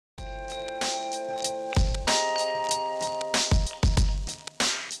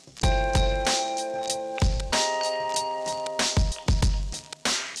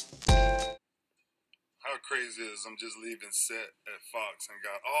I'm just leaving set at Fox and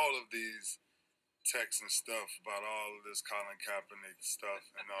got all of these texts and stuff about all of this Colin Kaepernick stuff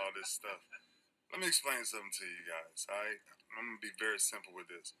and all this stuff. Let me explain something to you guys, all right? I'm going to be very simple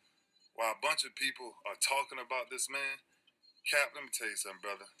with this. While a bunch of people are talking about this man, Cap, let me tell you something,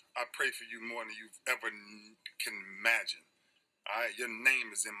 brother. I pray for you more than you've ever can imagine, all right? Your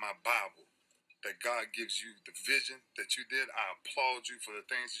name is in my Bible. That God gives you the vision that you did. I applaud you for the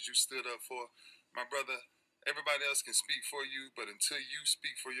things that you stood up for. My brother, everybody else can speak for you, but until you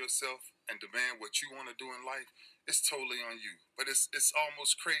speak for yourself and demand what you want to do in life, it's totally on you. But it's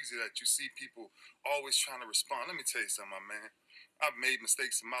almost crazy that you see people always trying to respond. Let me tell you something, my man. I've made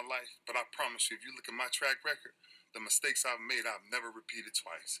mistakes in my life, but I promise you, if you look at my track record, the mistakes I've made, I've never repeated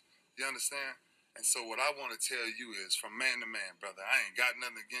twice. You understand? And so what I want to tell you is, from man to man, brother, I ain't got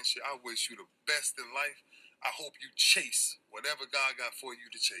nothing against you. I wish you the best in life. I hope you chase whatever God got for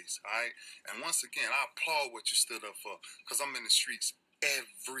you to chase, all right? And once again, I applaud what you stood up for, because I'm in the streets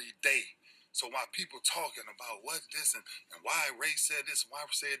every day. So while people talking about what this and why Ray said this, why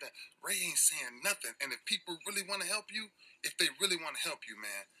Ray said that, Ray ain't saying nothing. And if people really want to help you, if they really want to help you,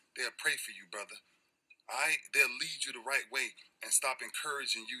 man, they'll pray for you, brother. All right, they'll lead you the right way and stop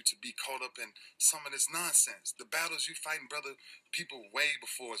encouraging you to be caught up in some of this nonsense. The battles you fighting, brother, people way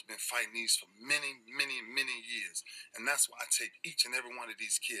before has been fighting these for many, many, many years. And that's why I take each and every one of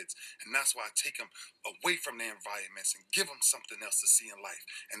these kids, and that's why I take them away from their environments and give them something else to see in life.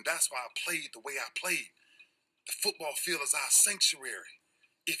 And that's why I played the way I played. The football field is our sanctuary.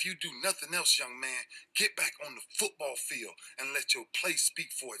 If you do nothing else, young man, get back on the football field and let your play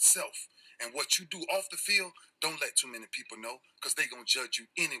speak for itself. And what you do off the field, don't let too many people know, because they're going to judge you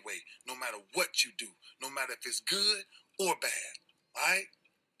anyway, no matter what you do, no matter if it's good or bad. All right?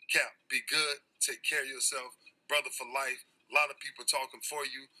 Cap, be good. Take care of yourself. Brother for life. A lot of people talking for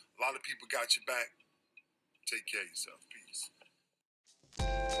you. A lot of people got your back. Take care of yourself. Peace.